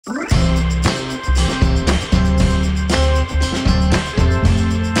Guys,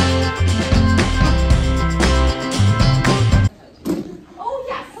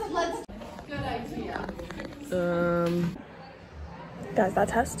 that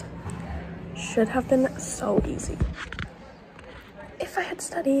test should have been so easy if I had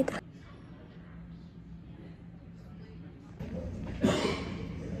studied.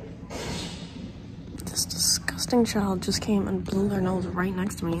 This disgusting child just came and blew their nose right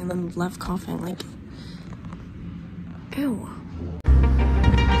next to me and then left coughing. Like, ew.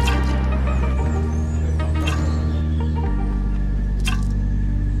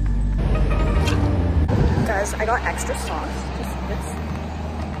 Guys, I got extra sauce.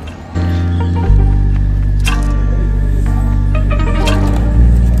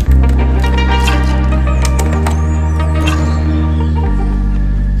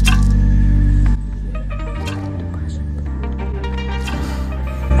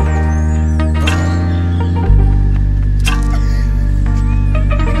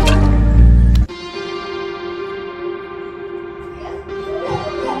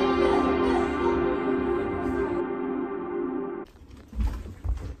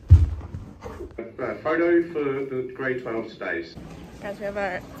 Photo for the grade 12 stays. Guys, we have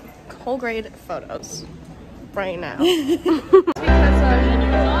our whole grade photos right now.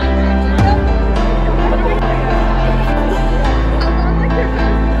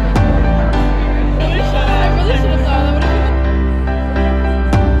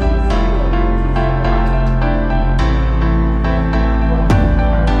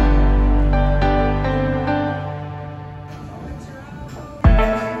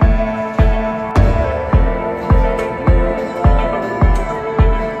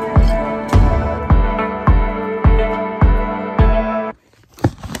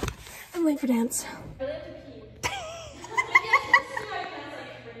 For dance.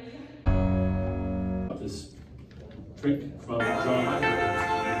 This trick from John.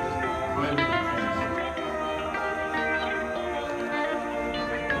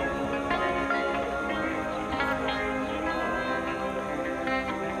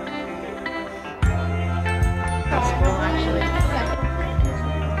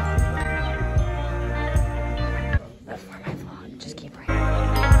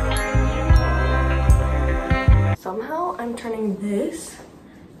 Somehow I'm turning this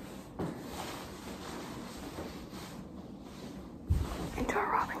into a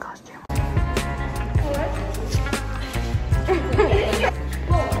Robin costume.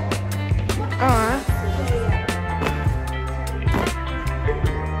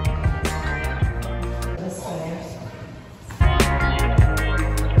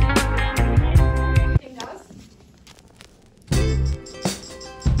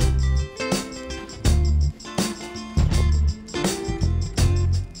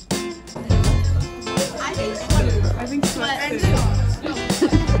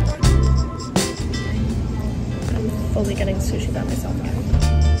 I'm fully getting sushi by myself again.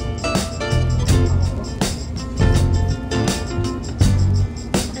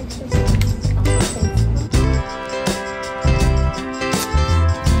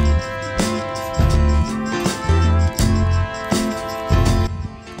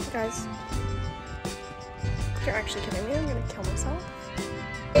 Guys, if you're actually kidding me, I'm gonna kill myself.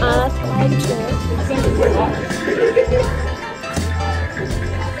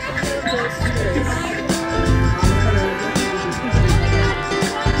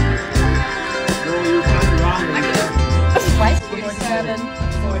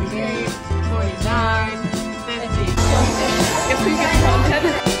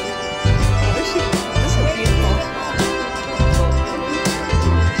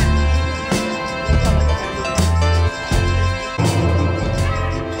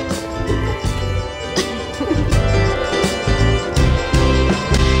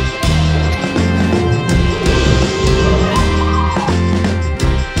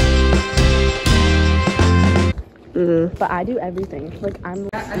 But I do everything. Like, I'm.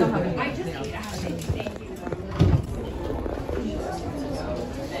 I don't have it.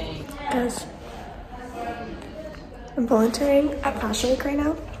 Guys, I'm volunteering at Fashion Week right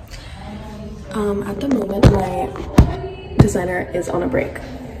now. At the moment, my designer is on a break,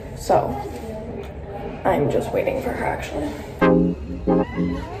 so I'm just waiting for her actually.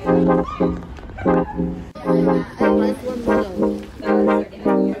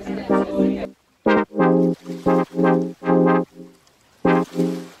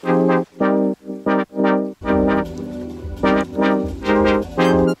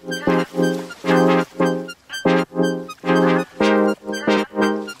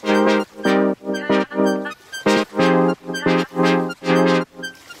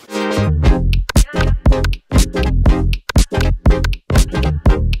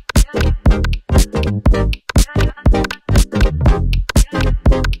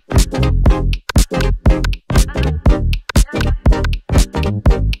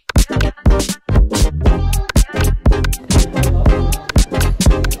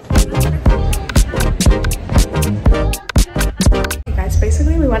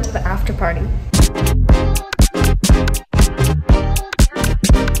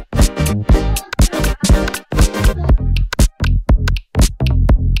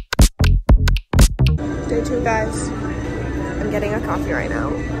 coffee right now.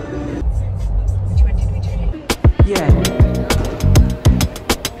 Yeah.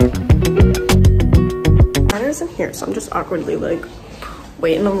 Anna isn't here, so I'm just awkwardly like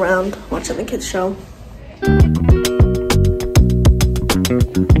waiting around, watching the kids show.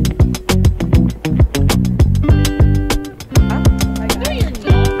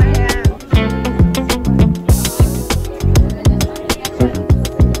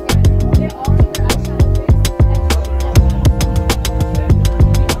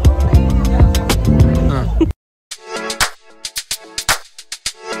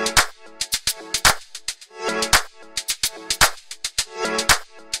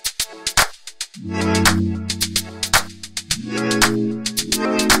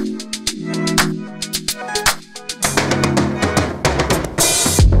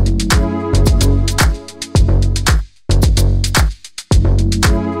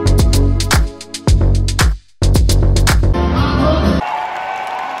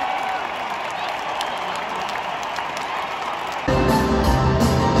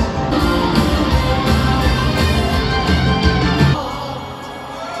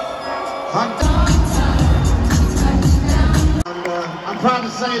 I'm proud to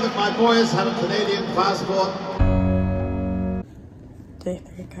say that my boys have a Canadian passport. Day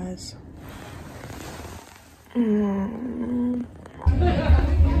 3, guys. I'm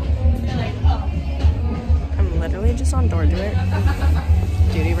literally just on door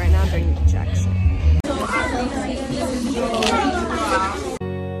duty right now doing jack shit.